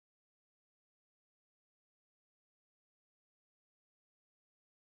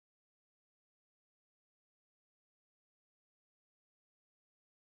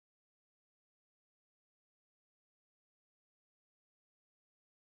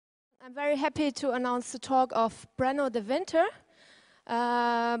I'm very happy to announce the talk of Brenno de Winter.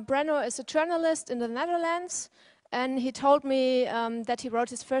 Brenno is a journalist in the Netherlands, and he told me that he wrote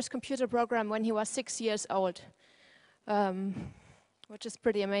his first computer program when he was 6 years old, which is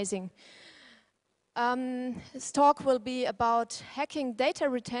pretty amazing. His talk will be about hacking data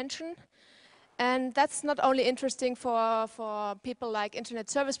retention, and that's not only interesting for people like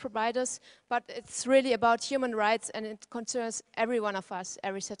internet service providers, but it's really about human rights, and it concerns every one of us,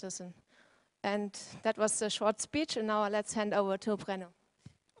 every citizen. And that was a short speech, and now let's hand over to Brenno.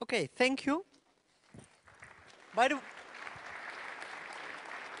 Okay, thank you. By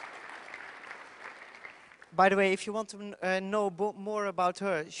the way, if you want to know more about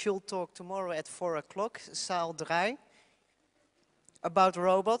her, she'll talk tomorrow at 4 o'clock, Zaal 3, about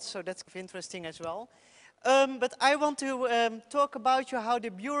robots, so that's interesting as well. But I want to talk about how the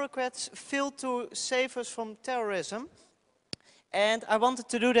bureaucrats fail to save us from terrorism. And I wanted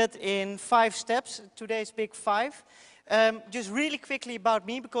to do that in 5 steps, today's big 5. Just really quickly about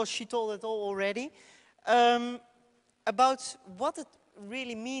me, because she told it all already. About what it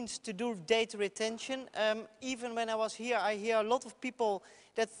really means to do data retention. Even when I was here, I hear a lot of people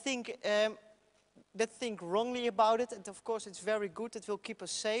that think wrongly about it. And of course, it's very good, it will keep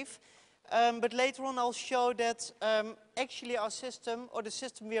us safe. But later on, I'll show that actually our system, or the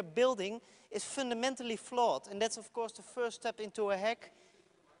system we are building, is fundamentally flawed. And that's, of course, the first step into a hack.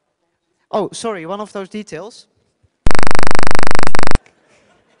 Oh, sorry, one of those details.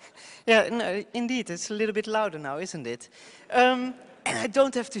 Yeah, no, indeed, it's a little bit louder now, isn't it? And I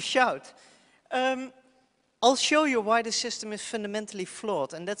don't have to shout. I'll show you why the system is fundamentally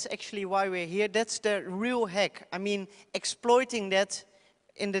flawed, and that's actually why we're here. That's the real hack. I mean, exploiting that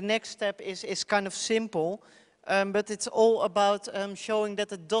in the next step is kind of simple, but it's all about showing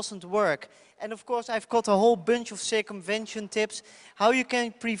that it doesn't work. And of course, I've got a whole bunch of circumvention tips, how you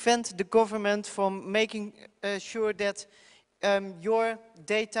can prevent the government from making sure that your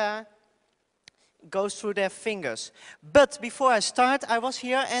data goes through their fingers. But before I start, I was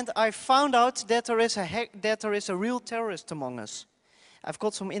here and I found out that there is a real terrorist among us. I've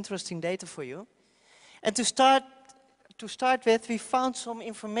got some interesting data for you. And to start with, we found some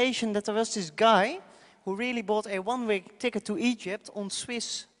information that there was this guy who really bought a one-way ticket to Egypt on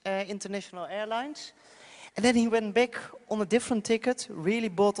Swiss International Airlines. And then he went back on a different ticket, really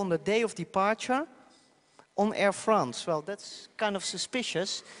bought on the day of departure on Air France. Well, that's kind of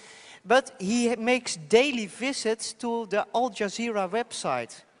suspicious. But he makes daily visits to the Al Jazeera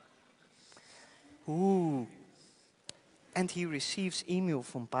website. Ooh. And he receives email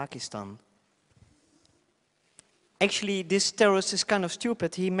from Pakistan. Actually, this terrorist is kind of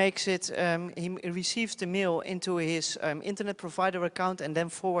stupid. He makes it, he receives the mail into his internet provider account and then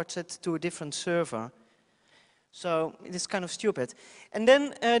forwards it to a different server. So it's kind of stupid. And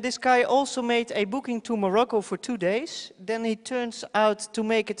then this guy also made a booking to Morocco for 2 days. Then he turns out to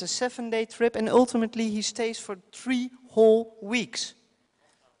make it a 7-day trip, and ultimately he stays for 3 whole weeks.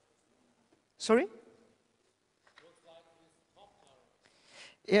 Sorry?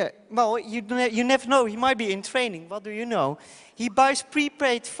 Yeah, well, you never know. He might be in training. What do you know? He buys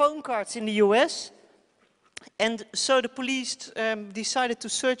prepaid phone cards in the US. And so the police decided to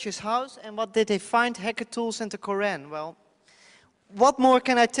search his house, and what did they find? Hacker tools and the Koran. Well, what more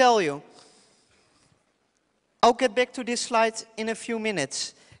can I tell you? I'll get back to this slide in a few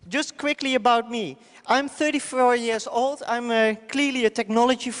minutes. Just quickly about me. I'm 34 years old. I'm clearly a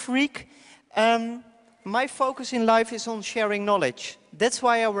technology freak. My focus in life is on sharing knowledge. That's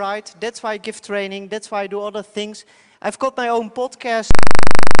why I write, that's why I give training, that's why I do other things. I've got my own podcast.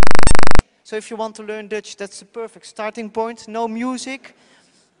 So if you want to learn Dutch, that's the perfect starting point. No music.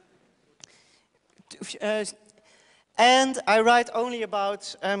 And I write only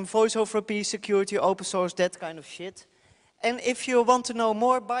about voice over IP, security, open source, that kind of shit. And if you want to know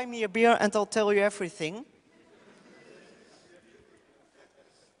more, buy me a beer and I'll tell you everything.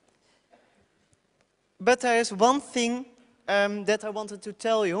 But there is one thing that I wanted to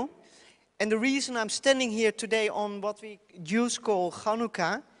tell you. And the reason I'm standing here today on what we Jews call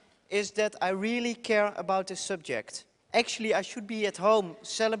Chanukah is that I really care about this subject. Actually, I should be at home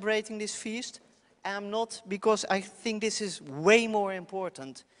celebrating this feast. I'm not, because I think this is way more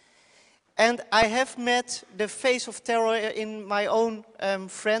important. And I have met the face of terror in my own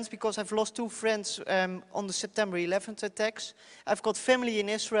friends, because I've lost 2 friends on the September 11th attacks. I've got family in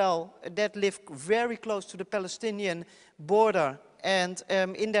Israel that live very close to the Palestinian border, and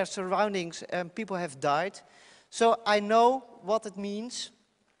in their surroundings, people have died. So I know what it means.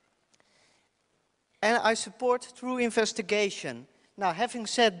 And I support true investigation. Now, having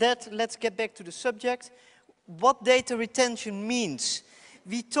said that, let's get back to the subject. What data retention means.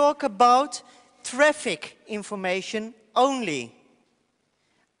 we talk about traffic information only.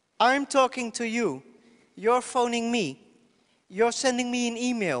 I'm talking to you, you're phoning me, you're sending me an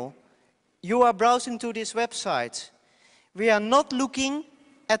email, you are browsing to this website. We are not looking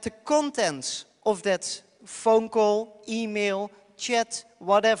at the contents of that phone call, email, chat,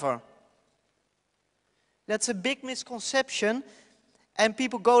 whatever. That's a big misconception, and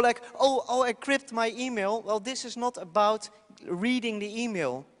people go like, oh, I encrypt my email. Well, this is not about reading the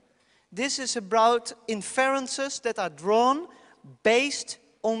email. This is about inferences that are drawn based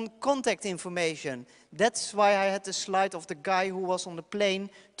on contact information. That's why I had the slide of the guy who was on the plane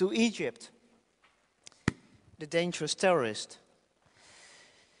to Egypt, the dangerous terrorist.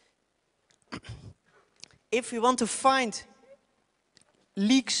 If we want to find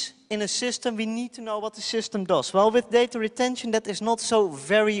leaks in a system, we need to know what the system does. Well, with data retention, that is not so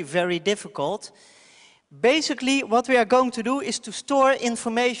very, very difficult. Basically, what we are going to do is to store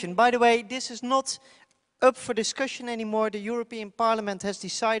information. By the way, this is not up for discussion anymore. The European Parliament has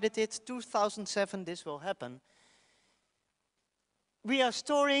decided it. 2007, this will happen. We are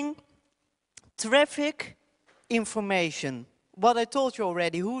storing traffic information. What I told you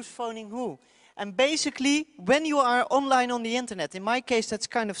already, who's phoning who. And basically, when you are online on the internet, in my case, that's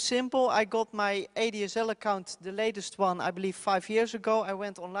kind of simple. I got my ADSL account, the latest one, I believe 5 years ago. I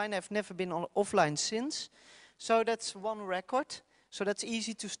went online. I've never been offline since. So that's one record. So that's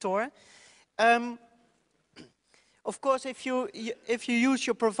easy to store. Of course, if you use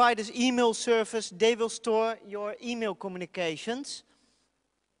your provider's email service, they will store your email communications.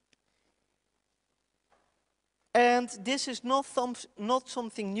 And this is not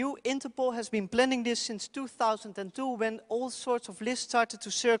something new. Interpol has been planning this since 2002, when all sorts of lists started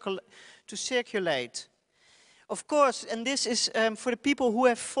to circulate. Of course, and this is for the people who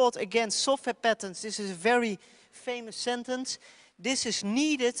have fought against software patents, this is a very famous sentence. This is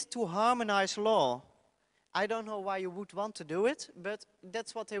needed to harmonize law. I don't know why you would want to do it, but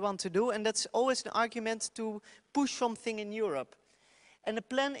that's what they want to do, and that's always an argument to push something in Europe. And the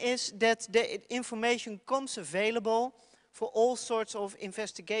plan is that the information comes available for all sorts of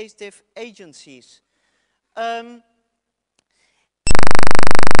investigative agencies.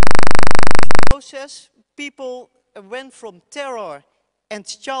 Process, people went from terror and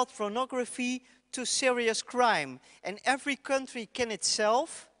child pornography to serious crime. And every country can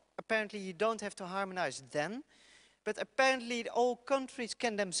itself, apparently you don't have to harmonize then, but apparently all countries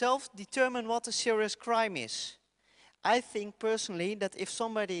can themselves determine what a serious crime is. I think personally that if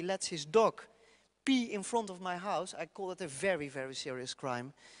somebody lets his dog pee in front of my house, I call it a very, very serious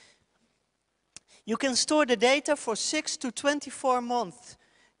crime. You can store the data for 6 to 24 months.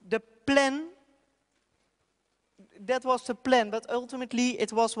 The plan, that was the plan, but ultimately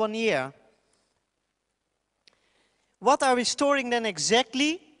it was 1 year. What are we storing then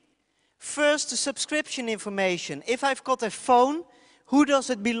exactly? First, the subscription information. If I've got a phone, who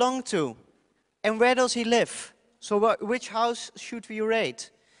does it belong to? And where does he live? So which house should we rate?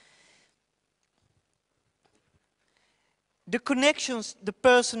 The connections the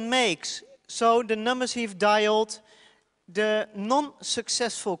person makes, so the numbers he's dialed, the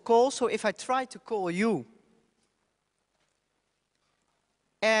non-successful call, so if I try to call you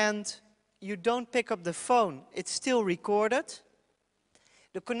and you don't pick up the phone, it's still recorded.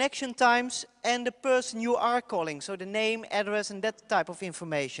 The connection times and the person you are calling, so the name, address and that type of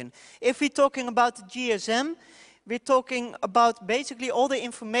information. If we're talking about the GSM, we're talking about basically all the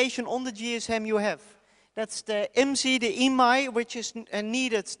information on the GSM you have. That's the IMSI, the IMEI, which is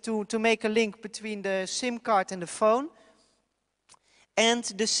needed to make a link between the SIM card and the phone. And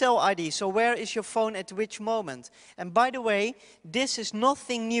the cell ID, so where is your phone at which moment? And by the way, this is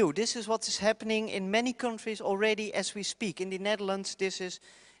nothing new. This is what is happening in many countries already as we speak. In the Netherlands, this is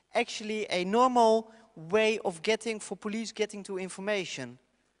actually a normal way of for police getting to information.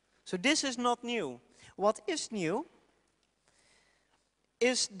 So this is not new. What is new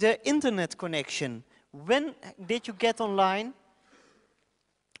is the internet connection. When did you get online?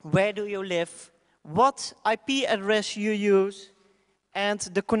 Where do you live? What IP address you use? And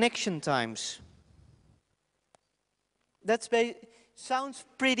the connection times. That sounds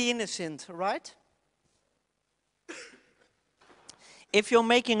pretty innocent, right? If you're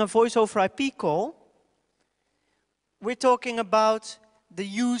making a voice over IP call, we're talking about the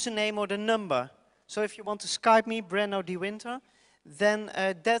username or the number. So if you want to Skype me, Brenno de Winter, then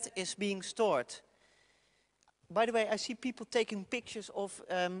that is being stored. By the way, I see people taking pictures of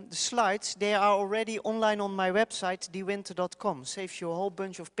the slides. They are already online on my website, dewinter.com. Saves you a whole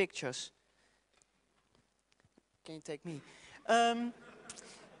bunch of pictures. Can you take me?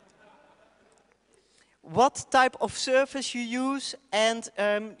 what type of service you use, and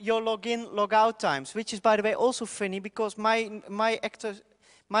your login, logout times, which is, by the way, also funny because my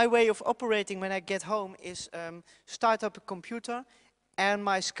way of operating when I get home is start up a computer, and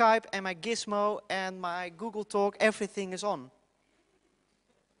my Skype and my Gizmo and my Google Talk, everything is on.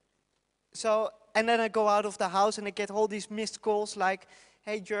 So, and then I go out of the house and I get all these missed calls like,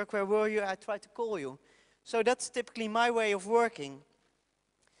 hey jerk, where were you? I tried to call you. So that's typically my way of working.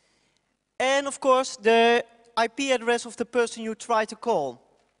 And of course, the IP address of the person you try to call.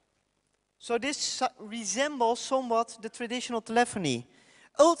 So this resembles somewhat the traditional telephony.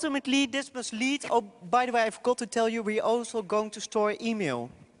 Ultimately, this must lead, oh, by the way, I forgot to tell you, we're also going to store email.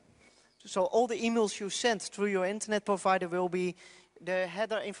 So all the emails you send through your internet provider will be, the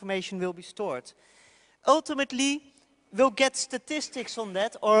header information will be stored. Ultimately, we'll get statistics on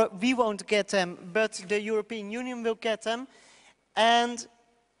that, or we won't get them, but the European Union will get them. And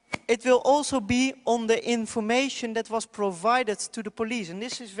it will also be on the information that was provided to the police. And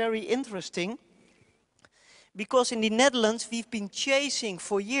this is very interesting, because in the Netherlands, we've been chasing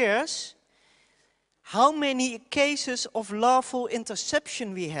for years how many cases of lawful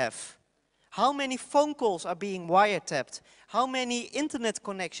interception we have. How many phone calls are being wiretapped? How many internet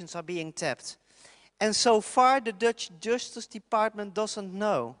connections are being tapped? And so far, the Dutch Justice Department doesn't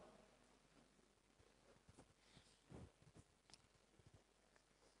know.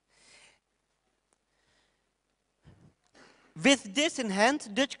 With this in hand,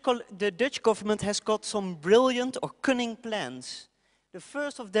 the Dutch government has got some brilliant or cunning plans. The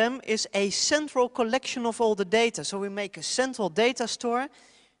first of them is a central collection of all the data. So we make a central data store,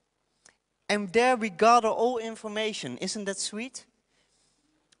 and there we gather all information. Isn't that sweet?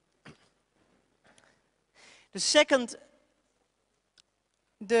 The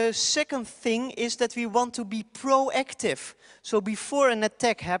second thing is that we want to be proactive. So before an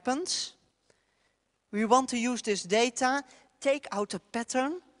attack happens, we want to use this data, take out a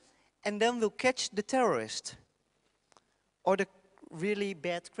pattern, and then we'll catch the terrorist or the really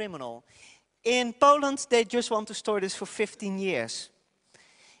bad criminal. In Poland, they just want to store this for 15 years.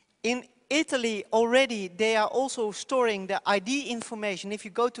 In Italy, already, they are also storing the ID information. If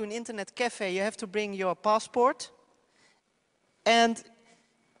you go to an internet cafe, you have to bring your passport. And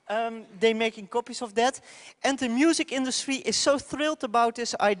they're making copies of that. And the music industry is so thrilled about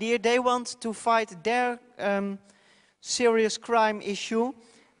this idea. They want to fight their serious crime issue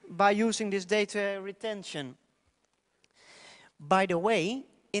by using this data retention. By the way,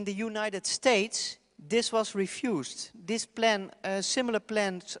 in the United States, this was refused. This plan, similar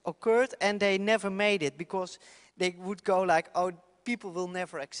plans occurred, and they never made it because they would go like, oh, people will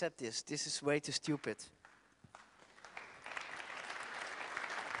never accept this. This is way too stupid.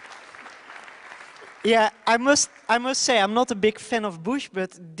 Yeah, I must say, I'm not a big fan of Bush,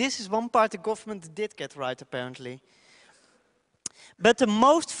 but this is one part the government did get right, apparently. But the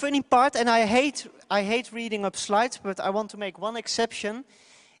most funny part, and I hate reading up slides, but I want to make one exception,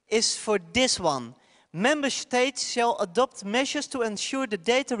 is for this one. Member states shall adopt measures to ensure the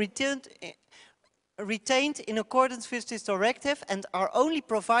data retained in accordance with this directive and are only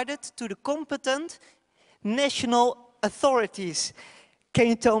provided to the competent national authorities. Can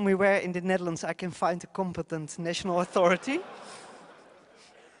you tell me where in the Netherlands I can find a competent national authority?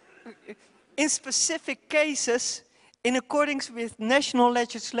 In specific cases, in accordance with national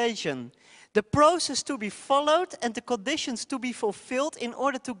legislation, the process to be followed and the conditions to be fulfilled in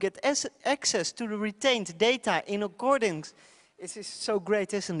order to get access to the retained data in accordance, this is so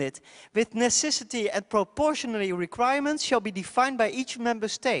great, isn't it? With necessity and proportionally requirements shall be defined by each member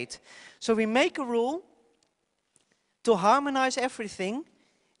state. So we make a rule to harmonize everything,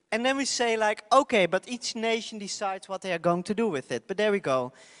 and then we say like, okay, but each nation decides what they are going to do with it. But there we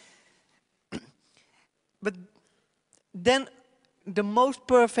go. But then the most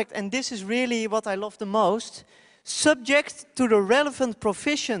perfect, and this is really what I love the most, subject to the relevant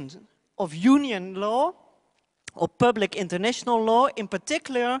provisions of union law or public international law, in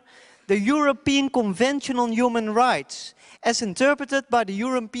particular the European Convention on Human Rights, as interpreted by the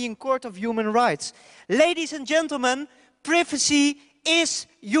European Court of Human Rights. Ladies and gentlemen, privacy is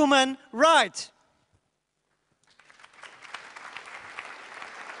human right.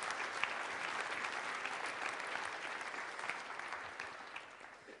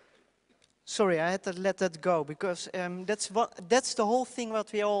 Sorry, I had to let that go because that's the whole thing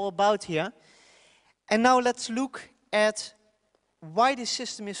what we're all about here. And now let's look at why this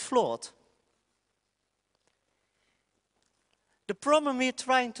system is flawed. The problem we're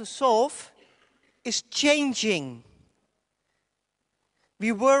trying to solve is changing.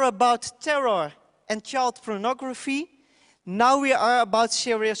 We were about terror and child pornography. Now we are about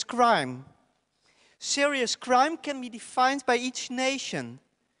serious crime. Serious crime can be defined by each nation.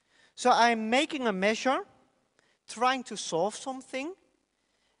 So I'm making a measure, trying to solve something.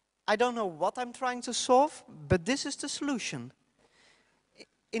 I don't know what I'm trying to solve, but this is the solution.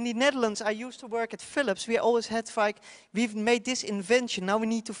 In the Netherlands, I used to work at Philips. We always had like, we've made this invention, now we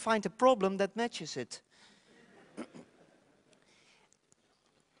need to find a problem that matches it.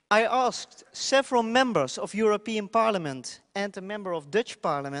 I asked several members of European Parliament and a member of Dutch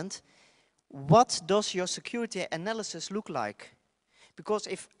Parliament, what does your security analysis look like? Because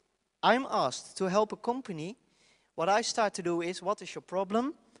if I'm asked to help a company, what I start to do is, what is your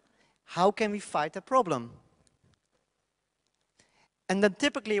problem? How can we fight the problem? And then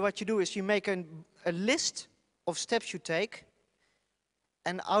typically what you do is you make a list of steps you take,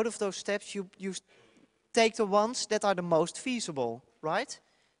 and out of those steps you take the ones that are the most feasible, right?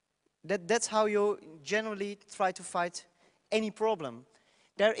 That's how you generally try to fight any problem.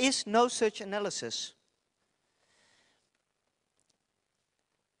 There is no such analysis.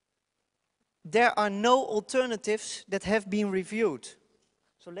 There are no alternatives that have been reviewed.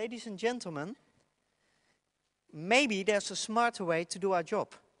 So ladies and gentlemen, maybe there's a smarter way to do our job.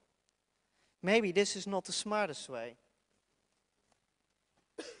 Maybe this is not the smartest way.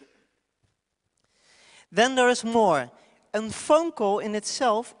 Then there is more. A phone call in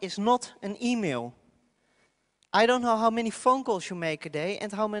itself is not an email. I don't know how many phone calls you make a day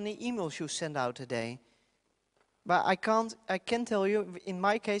and how many emails you send out a day. But I can tell you, in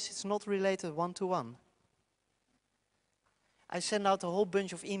my case, it's not related one-to-one. I send out a whole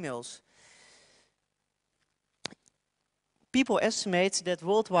bunch of emails. People estimate that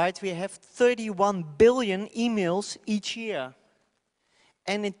worldwide we have 31 billion emails each year.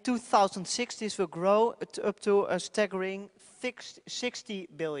 And in 2006 this will grow up to a staggering 60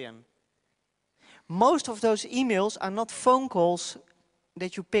 billion. Most of those emails are not phone calls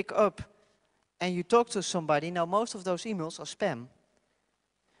that you pick up and you talk to somebody. Now most of those emails are spam.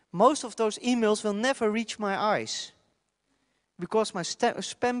 Most of those emails will never reach my eyes because my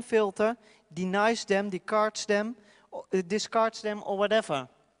spam filter denies them, discards them or whatever.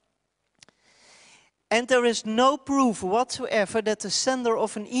 And there is no proof whatsoever that the sender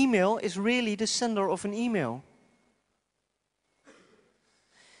of an email is really the sender of an email.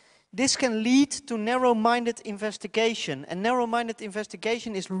 This can lead to narrow-minded investigation, and narrow-minded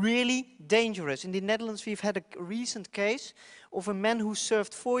investigation is really dangerous. In the Netherlands we've had a recent case of a man who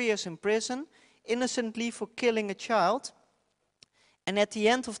served 4 years in prison innocently for killing a child, and at the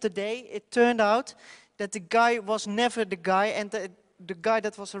end of the day it turned out that the guy was never the guy, and the guy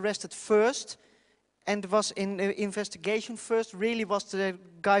that was arrested first and was in the investigation first really was the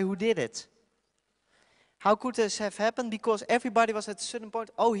guy who did it. How could this have happened? Because everybody was at a certain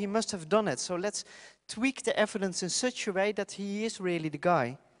point, oh, he must have done it, so let's tweak the evidence in such a way that he is really the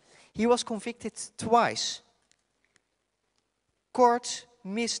guy. He was convicted twice. Courts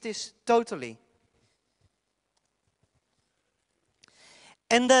missed this totally.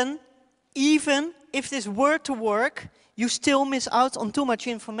 And then, even if this were to work, you still miss out on too much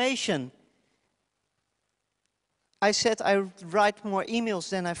information. I said I write more emails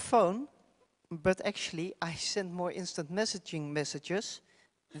than I phone, but actually I send more instant messaging messages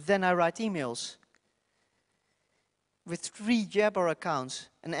than I write emails. With 3 Jabber accounts,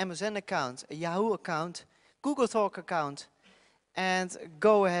 an MSN account, a Yahoo account, Google Talk account, and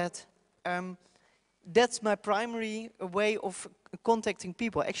Go Ahead. That's my primary way of contacting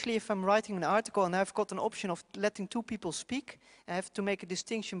people. Actually, if I'm writing an article and I've got an option of letting 2 people speak, I have to make a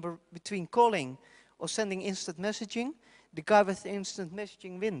distinction between calling or sending instant messaging. The guy with the instant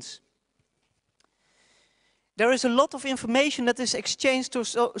messaging wins. There is a lot of information that is exchanged to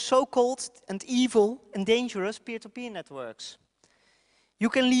so-called and evil and dangerous peer-to-peer networks. You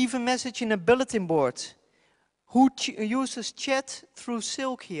can leave a message in a bulletin board. Who uses chat through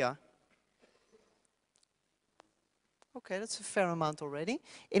Silk here? Okay, that's a fair amount already.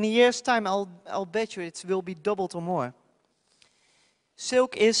 In a year's time, I'll bet you it will be doubled or more.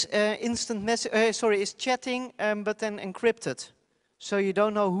 Silk is is chatting, but then encrypted. So you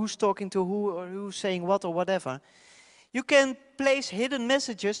don't know who's talking to who or who's saying what or whatever. You can place hidden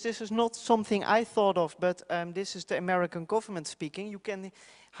messages. This is not something I thought of, but this is the American government speaking. You can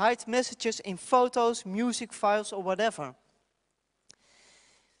hide messages in photos, music files or whatever.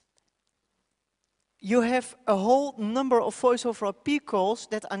 You have a whole number of voice over IP calls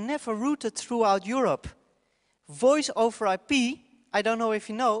that are never routed throughout Europe. Voice over IP, I don't know if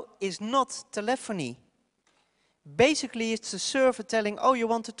you know, is not telephony. Basically, it's the server telling, oh, you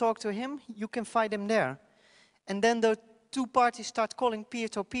want to talk to him? You can find him there. And then the 2 parties start calling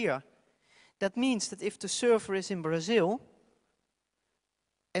peer-to-peer. That means that if the server is in Brazil,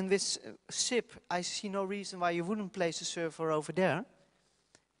 And with SIP, I see no reason why you wouldn't place a server over there,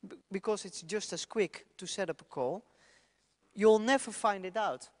 because it's just as quick to set up a call. You'll never find it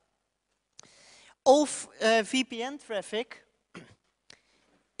out. All VPN traffic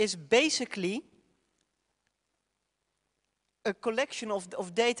is basically a collection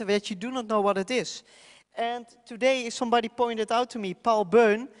of data that you do not know what it is. And today somebody pointed out to me, Paul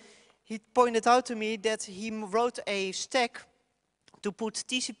Beun, he pointed out to me that he wrote a stack to put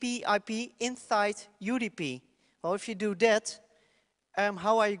TCP IP inside UDP. Well, if you do that,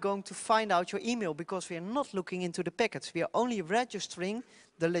 how are you going to find out your email? Because we are not looking into the packets. We are only registering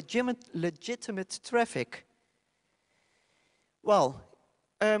the legitimate traffic. Well,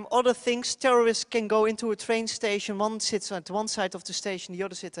 other things, terrorists can go into a train station. One sits at one side of the station, the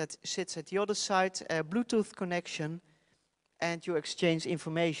other sits at the other side. Bluetooth connection, and you exchange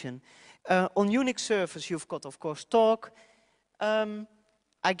information. On Unix servers, you've got, of course, talk.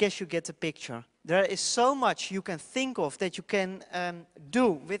 I guess you get the picture. There is so much you can think of that you can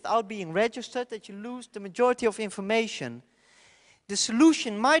do without being registered that you lose the majority of information. The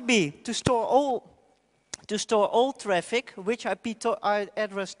solution might be to store all traffic, which IP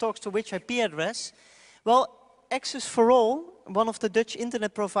address talks to which IP address. Well, Access for All, one of the Dutch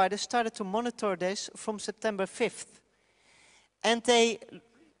internet providers, started to monitor this from September 5th. And they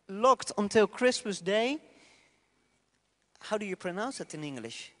logged until Christmas Day. How do you pronounce it in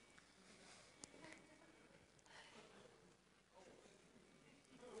English?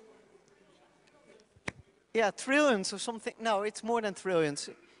 Yeah, trillions or something. No, it's more than trillions.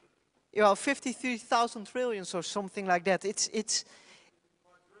 You know, 53,000 trillions or something like that. It's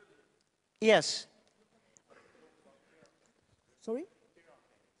yes. Sorry?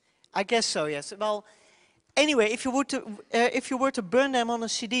 I guess so, yes. Well, anyway, if you were to burn them on a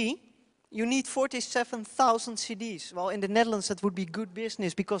CD, you need 47,000 CDs. Well, in the Netherlands that would be good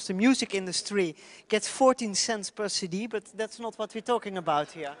business because the music industry gets 14 cents per CD, but that's not what we're talking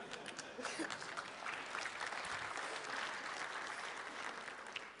about here.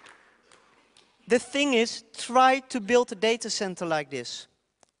 The thing is, try to build a data center like this.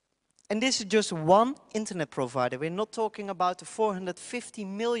 And this is just one internet provider. We're not talking about the 450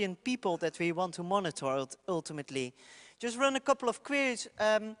 million people that we want to monitor ultimately. Just run a couple of queries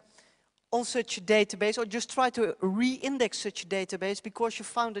on such a database, or just try to re-index such a database because you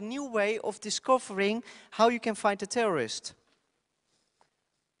found a new way of discovering how you can find a terrorist.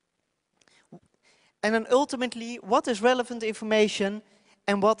 And then ultimately, what is relevant information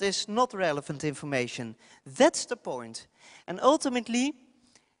and what is not relevant information? That's the point. And ultimately,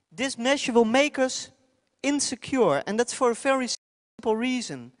 this measure will make us insecure, and that's for a very simple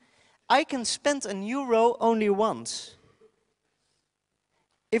reason. I can spend €1 only once.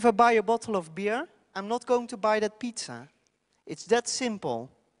 If I buy a bottle of beer, I'm not going to buy that pizza. It's that simple.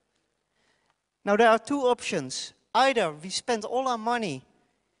 Now there are two options. Either we spend all our money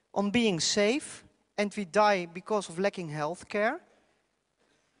on being safe and we die because of lacking health care,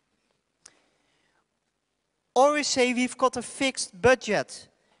 or we say we've got a fixed budget.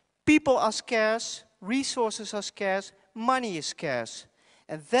 People are scarce, resources are scarce, money is scarce.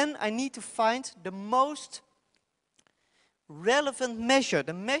 And then I need to find the most relevant measure,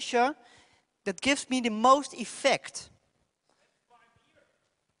 the measure that gives me the most effect.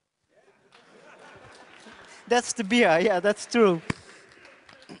 That's the beer, yeah, that's true.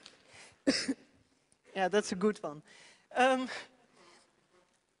 Yeah, that's a good one.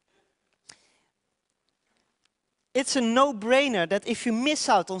 It's a no-brainer that if you miss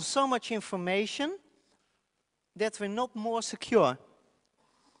out on so much information, that we're not more secure.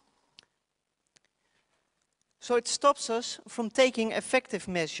 So it stops us from taking effective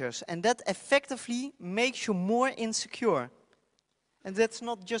measures, and that effectively makes you more insecure. And that's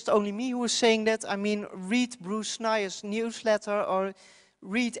not just only me who is saying that. I mean, read Bruce Schneier's newsletter or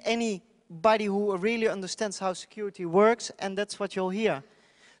read anybody who really understands how security works, and that's what you'll hear.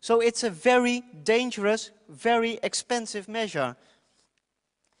 So it's a very dangerous, very expensive measure.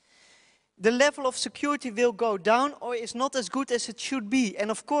 The level of security will go down or is not as good as it should be.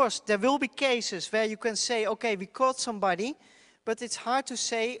 And of course, there will be cases where you can say, okay, we caught somebody, but it's hard to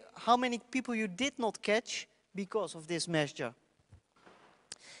say how many people you did not catch because of this measure.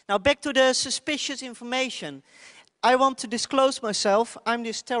 Now back to the suspicious information. I want to disclose myself, I'm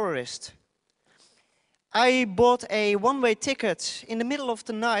this terrorist. I bought a one-way ticket in the middle of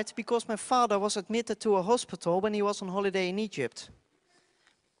the night because my father was admitted to a hospital when he was on holiday in Egypt.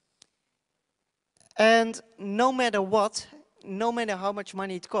 And no matter what, no matter how much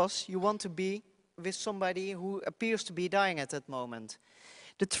money it costs, you want to be with somebody who appears to be dying at that moment.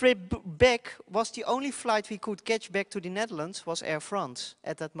 The trip back was the only flight we could catch back to the Netherlands was Air France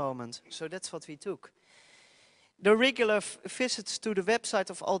at that moment. So that's what we took. The regular visits to the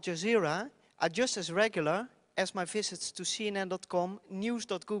website of Al Jazeera are just as regular as my visits to CNN.com,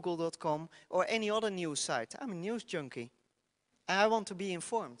 news.google.com, or any other news site. I'm a news junkie, and I want to be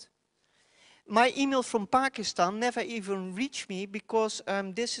informed. My email from Pakistan never even reached me because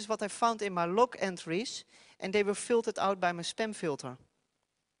this is what I found in my log entries, and they were filtered out by my spam filter.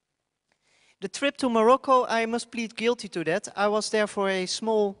 The trip to Morocco, I must plead guilty to that. I was there for a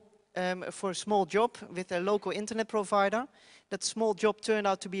small job with a local internet provider. That small job turned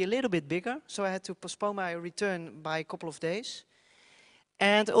out to be a little bit bigger, so I had to postpone my return by a couple of days.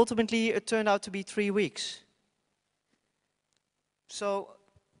 And ultimately, it turned out to be 3 weeks. So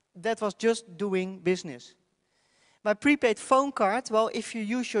that was just doing business. My prepaid phone card, well, if you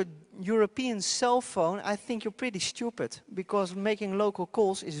use your European cell phone, I think you're pretty stupid, because making local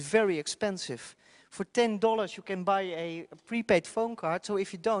calls is very expensive. For $10 you can buy a prepaid phone card, so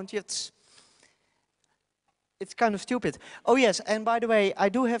if you don't, it's kind of stupid. Oh yes, and by the way, I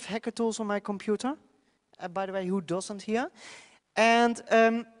do have hacker tools on my computer. By the way, who doesn't here? And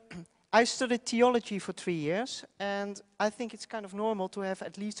I studied theology for 3 years, and I think it's kind of normal to have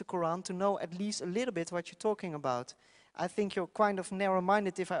at least a Quran, to know at least a little bit what you're talking about. I think you're kind of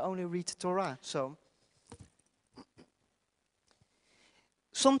narrow-minded if I only read the Torah, so.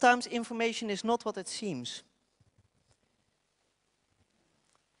 Sometimes information is not what it seems.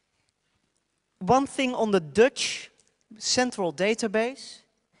 One thing on the Dutch central database,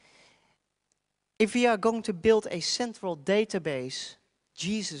 if we are going to build a central database,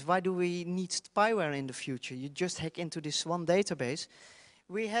 Jesus, why do we need spyware in the future? You just hack into this one database.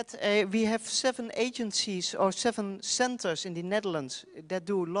 We have 7 agencies or 7 centers in the Netherlands that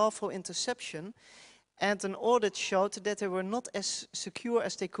do lawful interception, and an audit showed that they were not as secure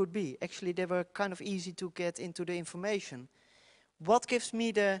as they could be. Actually, they were kind of easy to get into the information. What gives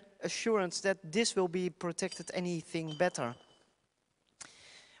me the assurance that this will be protected anything better?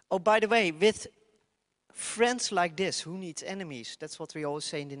 Oh, by the way, with friends like this, who needs enemies? That's what we always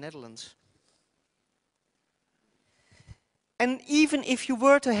say in the Netherlands. And even if you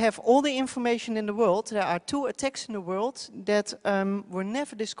were to have all the information in the world, there are 2 attacks in the world that were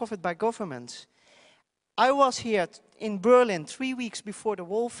never discovered by governments. I was here in Berlin 3 weeks before the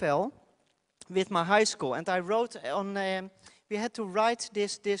wall fell with my high school, and I wrote on, we had to write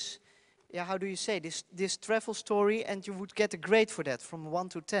this how do you say, this travel story, and you would get a grade for that from 1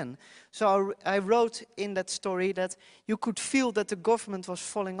 to 10. So I wrote in that story that you could feel that the government was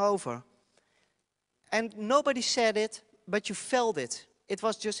falling over. And nobody said it, but you felt it. It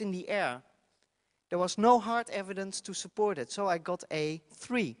was just in the air. There was no hard evidence to support it, so I got a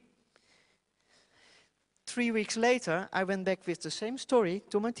 3. 3 weeks later, I went back with the same story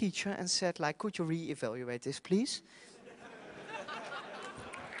to my teacher and said, like, could you re-evaluate this, please?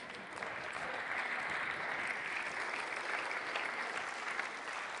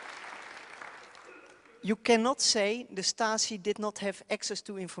 You cannot say the Stasi did not have access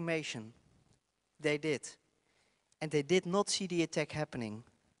to information. They did. And they did not see the attack happening.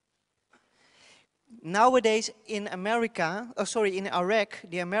 Nowadays in in Iraq,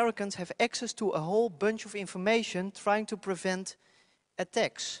 the Americans have access to a whole bunch of information trying to prevent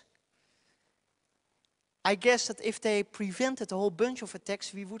attacks. I guess that if they prevented a whole bunch of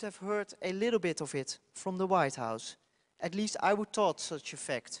attacks, we would have heard a little bit of it from the White House. At least I would thought such a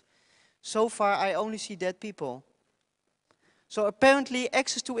fact. So far, I only see dead people. So apparently,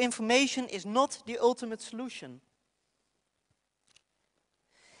 access to information is not the ultimate solution.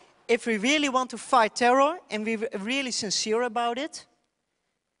 If we really want to fight terror, and we're really sincere about it,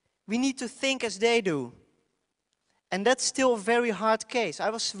 we need to think as they do. And that's still a very hard case.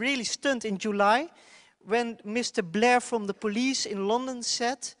 I was really stunned in July when Mr. Blair from the police in London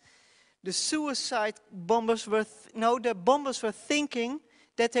said the suicide bombers the bombers were thinking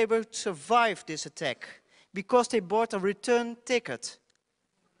that they would survive this attack because they bought a return ticket.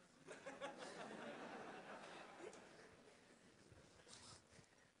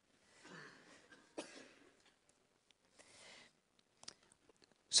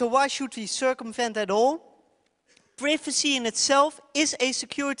 So why should we circumvent at all? Privacy in itself is a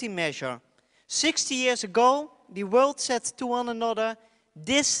security measure. 60 years ago, the world said to one another,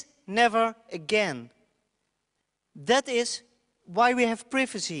 this never again. That is why we have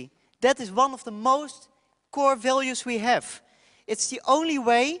privacy. That is one of the most core values we have. It's the only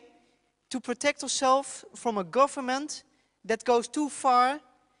way to protect ourselves from a government that goes too far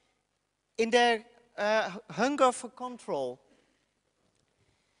in their hunger for control.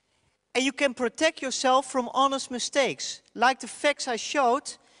 And you can protect yourself from honest mistakes. Like the facts I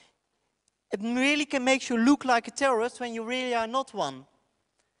showed, it really can make you look like a terrorist when you really are not one.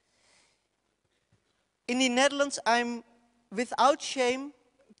 In the Netherlands, I'm without shame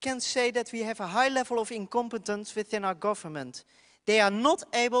can say that we have a high level of incompetence within our government. They are not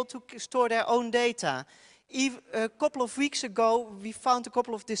able to store their own data. A couple of weeks ago, we found a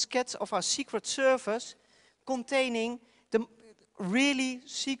couple of diskettes of our secret service containing the really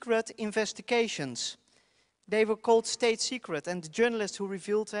secret investigations. They were called state secret, and the journalist who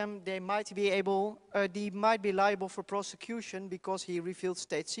revealed them, they might be liable for prosecution because he revealed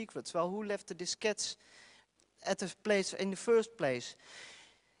state secrets. Well, who left the diskettes at the place in the first place?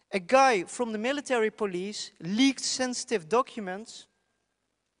 A guy from the military police leaked sensitive documents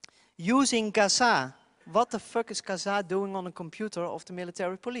using Gaza. What the fuck is Gaza doing on a computer of the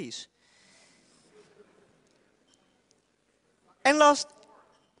military police? And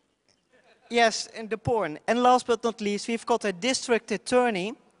yes, and the porn. And last but not least, we've got a district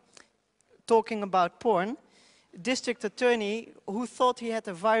attorney talking about porn. District attorney who thought he had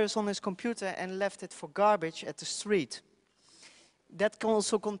a virus on his computer and left it for garbage at the street. That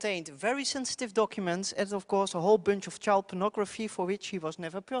also contained very sensitive documents and of course a whole bunch of child pornography for which he was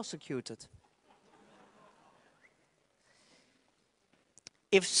never prosecuted.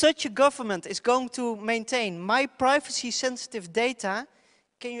 If such a government is going to maintain my privacy-sensitive data,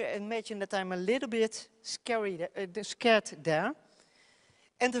 can you imagine that I'm a little bit scared there?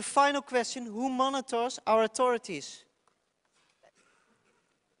 And the final question, who monitors our authorities?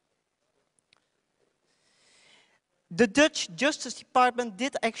 The Dutch Justice Department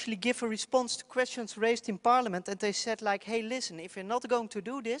did actually give a response to questions raised in Parliament, and they said like, hey, listen, if you're not going to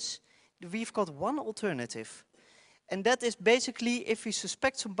do this, we've got one alternative. And that is basically, if we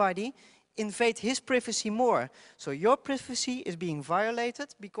suspect somebody, invade his privacy more. So your privacy is being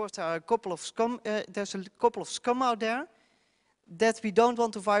violated because there are there's a couple of scum out there that we don't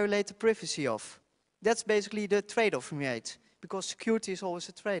want to violate the privacy of. That's basically the trade-off we made, because security is always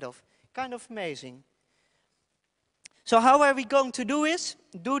a trade-off. Kind of amazing. So how are we going to do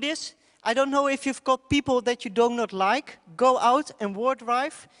this? I don't know if you've got people that you do not like. Go out and war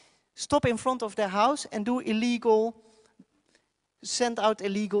drive, stop in front of their house and send out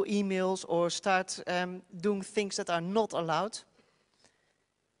illegal emails or start doing things that are not allowed.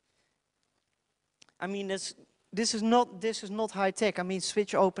 I mean, this is not high tech. I mean,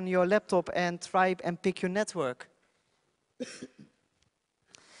 switch open your laptop and try and pick your network.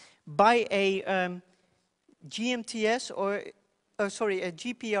 Buy a GMTS or, a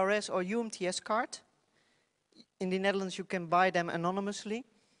GPRS or UMTS card. In the Netherlands, you can buy them anonymously.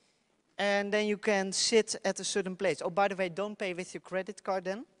 And then you can sit at a certain place. Oh, by the way, don't pay with your credit card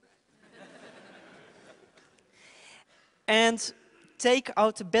then. And take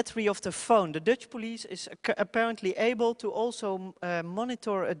out the battery of the phone. The Dutch police is apparently able to also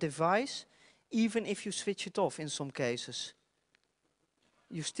monitor a device, even if you switch it off in some cases.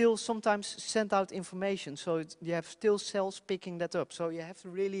 You still sometimes send out information, so you have still cells picking that up. So you have to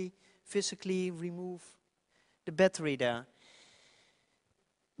really physically remove the battery there.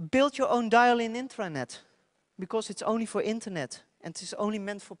 Build your own dial-in intranet, because it's only for internet and it's only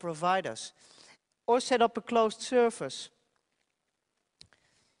meant for providers. Or set up a closed service.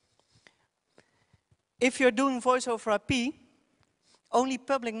 If you're doing voice over IP, only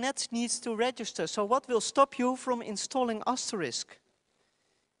public nets needs to register. So what will stop you from installing Asterisk?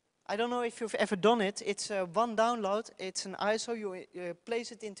 I don't know if you've ever done it. It's one download, it's an ISO, you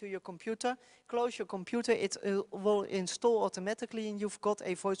place it into your computer, close your computer, it will install automatically and you've got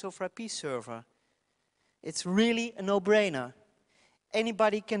a voice over IP server. It's really a no-brainer.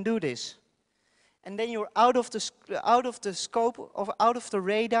 Anybody can do this. And then you're out of the scope, out of the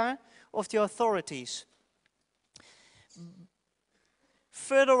radar of the authorities.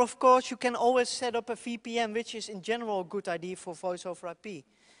 Further, of course, you can always set up a VPN, which is in general a good idea for voice over IP.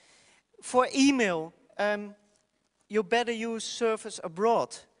 For email, you better use servers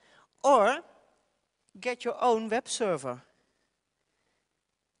abroad. Or get your own web server.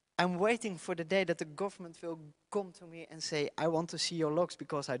 I'm waiting for the day that the government will come to me and say, I want to see your logs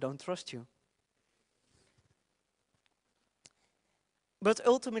because I don't trust you. But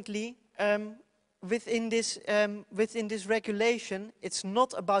ultimately, within this regulation, it's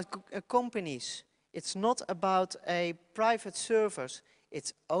not about companies. It's not about a private servers.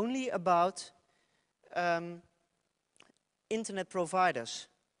 It's only about internet providers.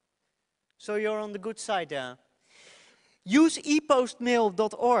 So you're on the good side there. Use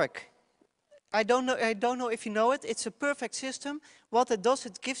epostmail.org. I don't know if you know it. It's a perfect system. What it does,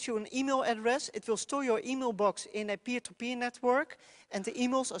 it gives you an email address. It will store your email box in a peer-to-peer network, and the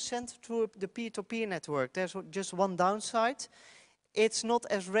emails are sent through the peer-to-peer network. There's just one downside. It's not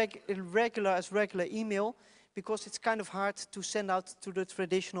as regular as regular email, because it's kind of hard to send out to the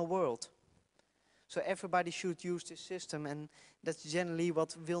traditional world. So everybody should use this system, and that's generally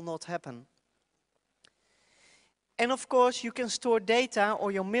what will not happen. And of course, you can store data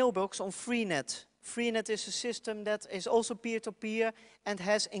or your mailbox on Freenet. Freenet is a system that is also peer-to-peer and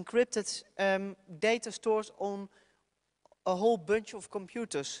has encrypted data stores on a whole bunch of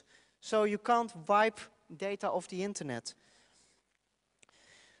computers. So you can't wipe data off the internet.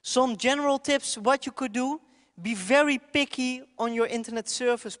 Some general tips what you could do: be very picky on your internet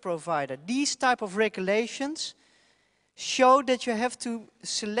service provider. These type of regulations show that you have to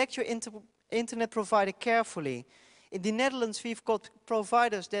select your internet provider carefully. In the Netherlands, we've got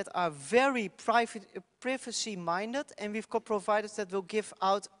providers that are very privacy-minded, and we've got providers that will give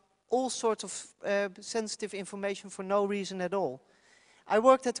out all sorts of sensitive information for no reason at all. I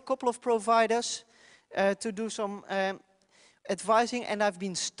worked at a couple of providers to do some advising, and I've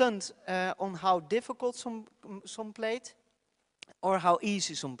been stunned on how difficult some played, or how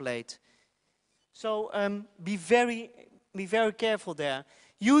easy some played. So be very careful there.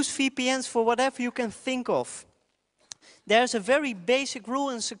 Use VPNs for whatever you can think of. There's a very basic rule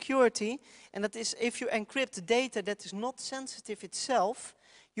in security, and that is if you encrypt data that is not sensitive itself,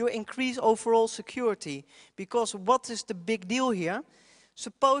 you increase overall security. Because what is the big deal here?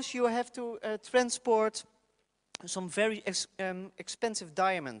 Suppose you have to transport some very expensive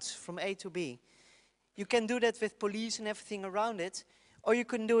diamonds from A to B. You can do that with police and everything around it, or you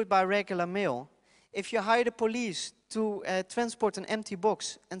can do it by regular mail. If you hire the police to transport an empty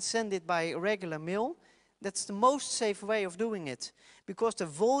box and send it by regular mail, that's the most safe way of doing it, because the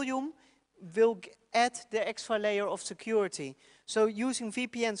volume will add the extra layer of security. So using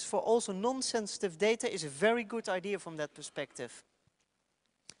VPNs for also non-sensitive data is a very good idea from that perspective.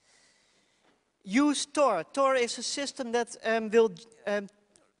 Use Tor. Tor is a system that will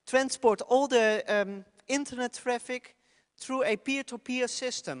transport all the internet traffic through a peer-to-peer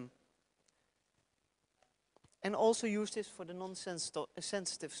system. And also use this for the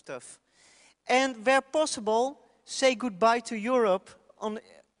non-sensitive stuff. And where possible, say goodbye to Europe,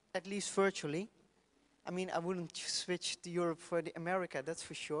 at least virtually. I mean, I wouldn't switch to Europe for America, that's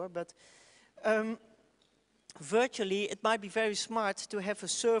for sure. But virtually, it might be very smart to have a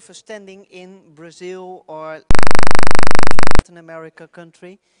server standing in Brazil or Latin America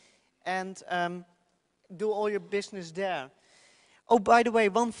country, and do all your business there. Oh, by the way,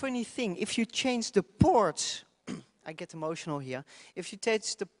 one funny thing: if you change the ports, I get emotional here. If you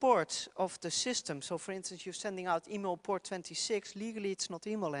change the ports of the system, so for instance, you're sending out email port 26, legally it's not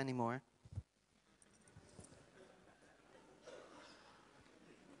email anymore.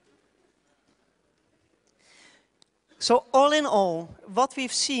 So all in all, what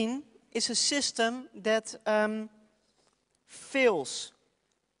we've seen is a system that fails.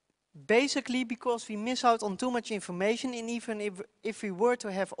 Basically because we miss out on too much information, and even if we were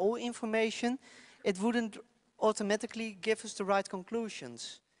to have all information, it wouldn't automatically give us the right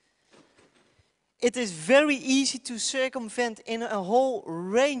conclusions. It is very easy to circumvent in a whole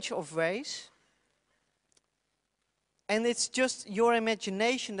range of ways. And it's just your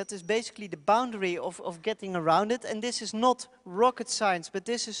imagination that is basically the boundary of getting around it. And this is not rocket science, but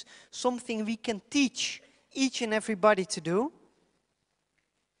this is something we can teach each and everybody to do.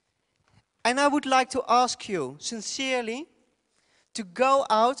 And I would like to ask you sincerely to go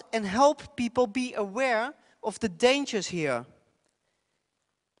out and help people be aware of the dangers here.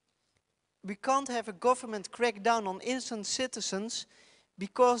 We can't have a government crack down on innocent citizens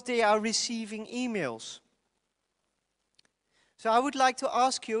because they are receiving emails. So I would like to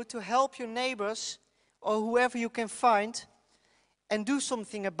ask you to help your neighbors or whoever you can find and do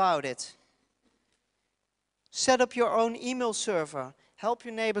something about it. Set up your own email server. Help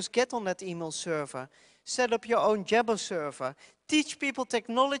your neighbors get on that email server. Set up your own Jabber server. Teach people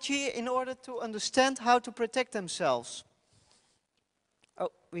technology in order to understand how to protect themselves. Oh,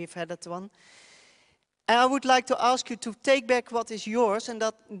 we've had that one. And I would like to ask you to take back what is yours, and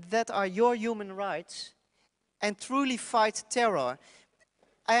that are your human rights, and truly fight terror.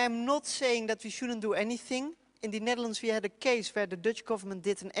 I am not saying that we shouldn't do anything. In the Netherlands we had a case where the Dutch government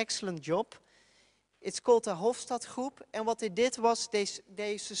did an excellent job. It's called the Hofstad Group, and what they did was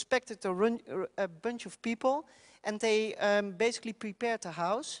they suspected a bunch of people, and they basically prepared a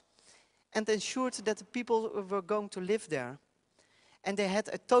house and ensured that the people were going to live there. And they had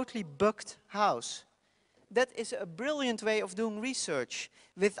a totally bugged house. that is a brilliant way of doing research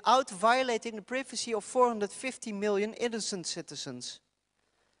without violating the privacy of 450 million innocent citizens.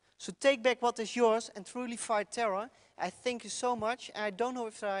 So take back what is yours and truly fight terror. I thank you so much. I don't know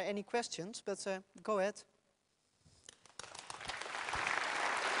if there are any questions, but go ahead.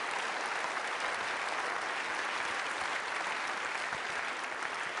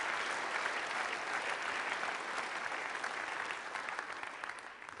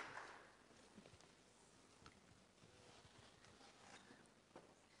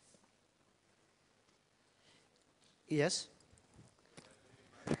 Yes.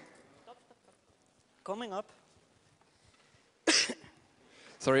 Coming up.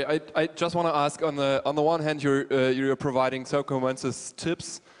 Sorry, I just want to ask, on the one hand, you're providing circumvences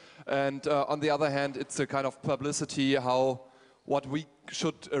tips, and on the other hand, it's a kind of publicity what we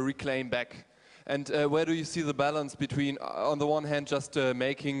should reclaim back. And where do you see the balance between, on the one hand, just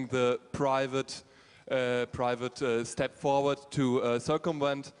making the private step forward to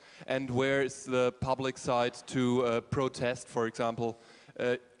circumvent, and where is the public side to protest, for example,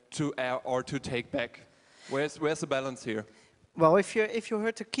 or to take back? Where's the balance here? Well, if you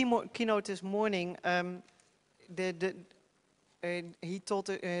heard the keynote this morning, this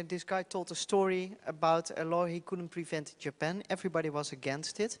guy told a story about a law he couldn't prevent in Japan. Everybody was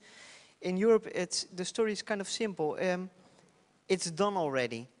against it. In Europe, the story is kind of simple. It's done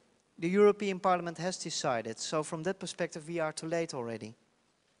already. The European Parliament has decided. So from that perspective, we are too late already.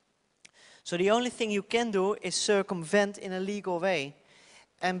 So the only thing you can do is circumvent in a legal way.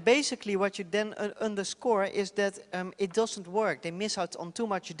 And basically what you then underscore is that it doesn't work. They miss out on too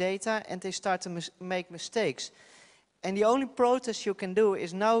much data and they start to make mistakes. And the only protest you can do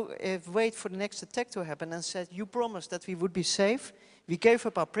is now wait for the next attack to happen and say, you promised that we would be safe, we gave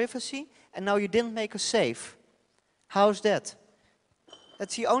up our privacy, and now you didn't make us safe. How's that?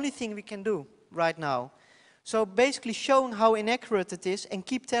 That's the only thing we can do right now. So basically showing how inaccurate it is and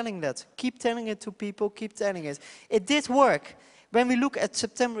keep telling that. Keep telling it to people, keep telling it. It did work. When we look at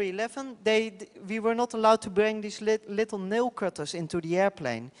September 11, we were not allowed to bring these little nail cutters into the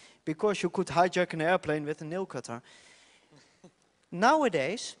airplane because you could hijack an airplane with a nail cutter.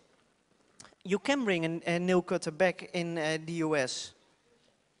 Nowadays, you can bring a nail cutter back in the US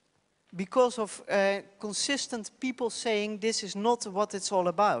because of consistent people saying this is not what it's all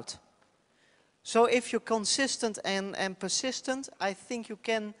about. So if you're consistent and persistent, I think you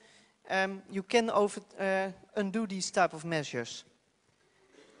can undo these type of measures.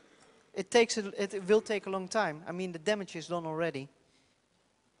 It will take a long time. I mean, the damage is done already.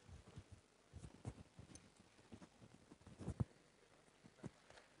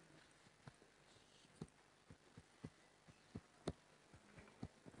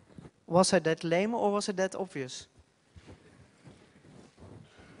 Was I that lame or was it that obvious?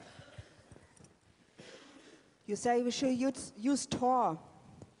 You say we should use Tor.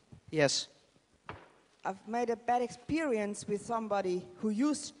 Yes. I've made a bad experience with somebody who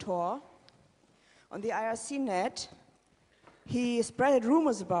used Tor. On the IRC net, he spread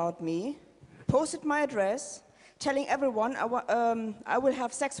rumors about me, posted my address, telling everyone I will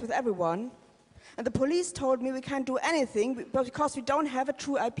have sex with everyone. And the police told me we can't do anything because we don't have a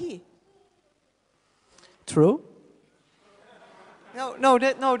true IP. True? No,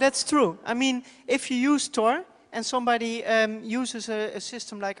 that's true. I mean, if you use Tor and somebody uses a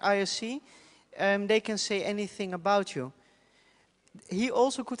system like IRC, they can say anything about you. He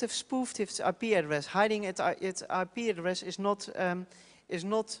also could have spoofed its IP address. Hiding its IP address is not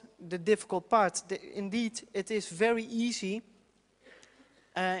the difficult part. Indeed, it is very easy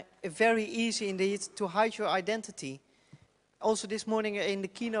indeed to hide your identity. Also this morning in the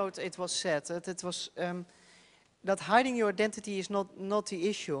keynote it was said that it was that hiding your identity is not the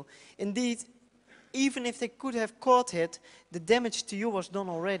issue. Indeed, even if they could have caught it, the damage to you was done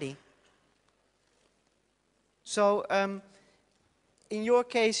already. So in your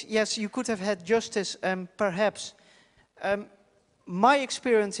case, yes, you could have had justice, perhaps. My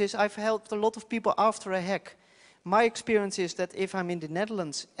experience is I've helped a lot of people after a hack. My experience is that if I'm in the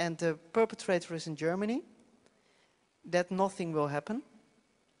Netherlands and the perpetrator is in Germany, that nothing will happen.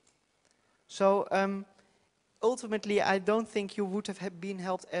 So ultimately, I don't think you would have been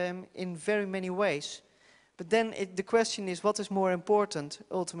helped in very many ways. But then the question is, what is more important,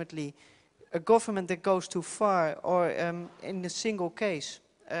 ultimately? A government that goes too far, or in a single case,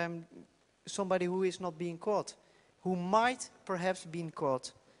 somebody who is not being caught, who might perhaps been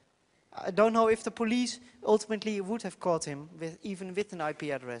caught. I don't know if the police ultimately would have caught him, even with an IP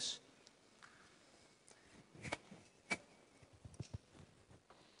address.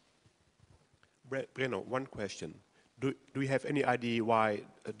 Brenno, one question. Do you have any idea why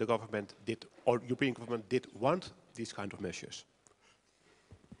the government did or European government did want these kind of measures?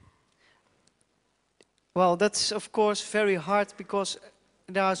 Well, that's of course very hard because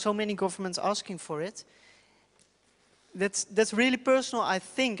there are so many governments asking for it. That's really personal. I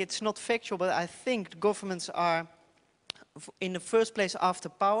think it's not factual, but I think the governments are, in the first place, after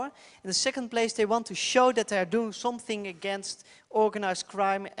power. In the second place, they want to show that they are doing something against organized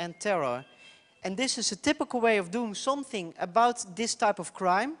crime and terror. And this is a typical way of doing something about this type of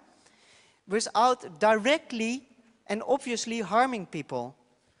crime without directly and obviously harming people.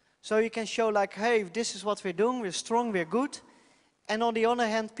 So you can show like, hey, this is what we're doing, we're strong, we're good. And on the other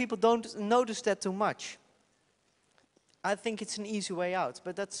hand, people don't notice that too much. I think it's an easy way out,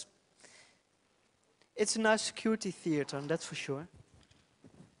 but it's a nice security theater, that's for sure.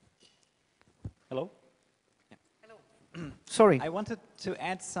 Hello? Sorry. I wanted to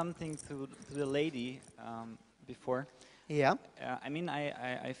add something to the lady before. Yeah. I mean,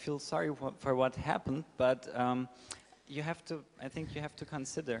 I feel sorry for what happened, but you have to, I think you have to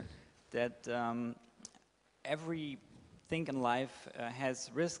consider that everything in life has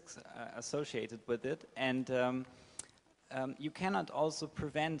risks associated with it, and you cannot also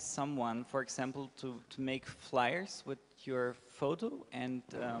prevent someone, for example, to make flyers with your photo and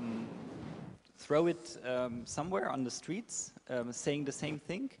throw it somewhere on the streets, saying the same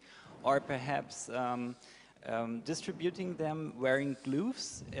thing, or perhaps distributing them wearing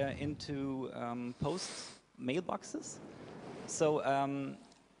gloves into post mailboxes. So,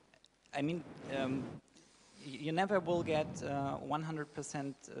 I mean, you never will get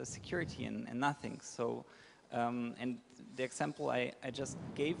 100% security in nothing. So, and the example I just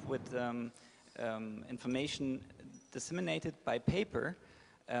gave with information disseminated by paper,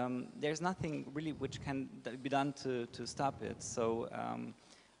 there's nothing really which can be done to stop it. So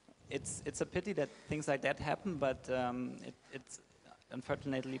it's a pity that things like that happen, but it's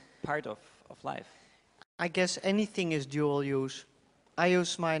unfortunately part of life. I guess anything is dual use. I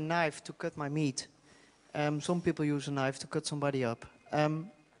use my knife to cut my meat. Some people use a knife to cut somebody up.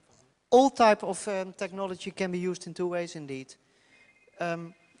 All type of technology can be used in two ways indeed.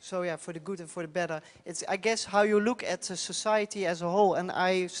 So yeah, for the good and for the better. It's, I guess, how you look at the society as a whole, and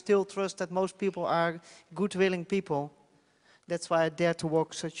I still trust that most people are good, willing people. That's why I dare to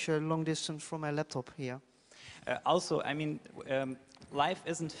walk such a long distance from my laptop here. Also, I mean, life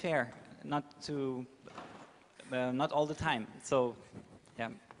isn't fair, not all the time. So, yeah.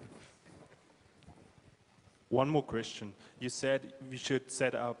 One more question. You said we should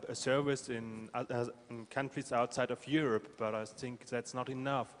set up a service in countries outside of Europe, but I think that's not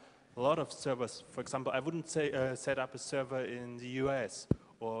enough. A lot of servers, for example, I wouldn't say set up a server in the US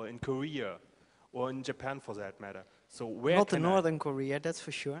or in Korea or in Japan for that matter. So where not in Northern Korea, that's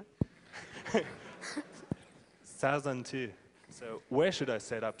for sure. Southern too. So where should I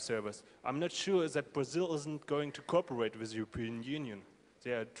set up servers? I'm not sure that Brazil isn't going to cooperate with the European Union.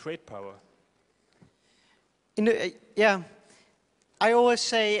 They are a trade power. Yeah, I always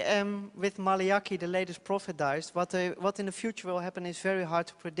say with Malachi, the latest prophet dies, what in the future will happen is very hard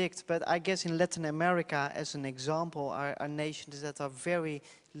to predict. But I guess in Latin America, as an example, are nations that are very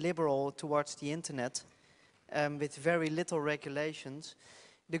liberal towards the internet, with very little regulations.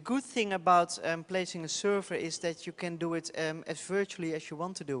 The good thing about placing a server is that you can do it as virtually as you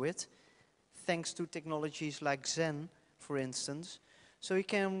want to do it, thanks to technologies like Zen, for instance. So you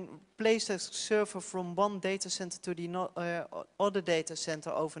can place a server from one data center to the other data center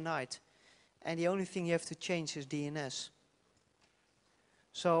overnight. And the only thing you have to change is DNS.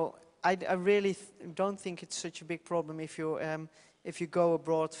 So I really don't think it's such a big problem if you go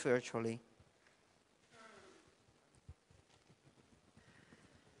abroad virtually.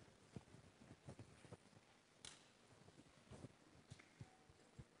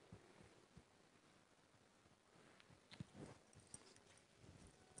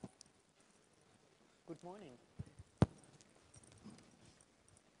 Good morning.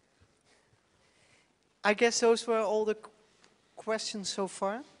 I guess those were all the questions so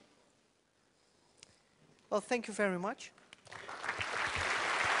far. Well, thank you very much.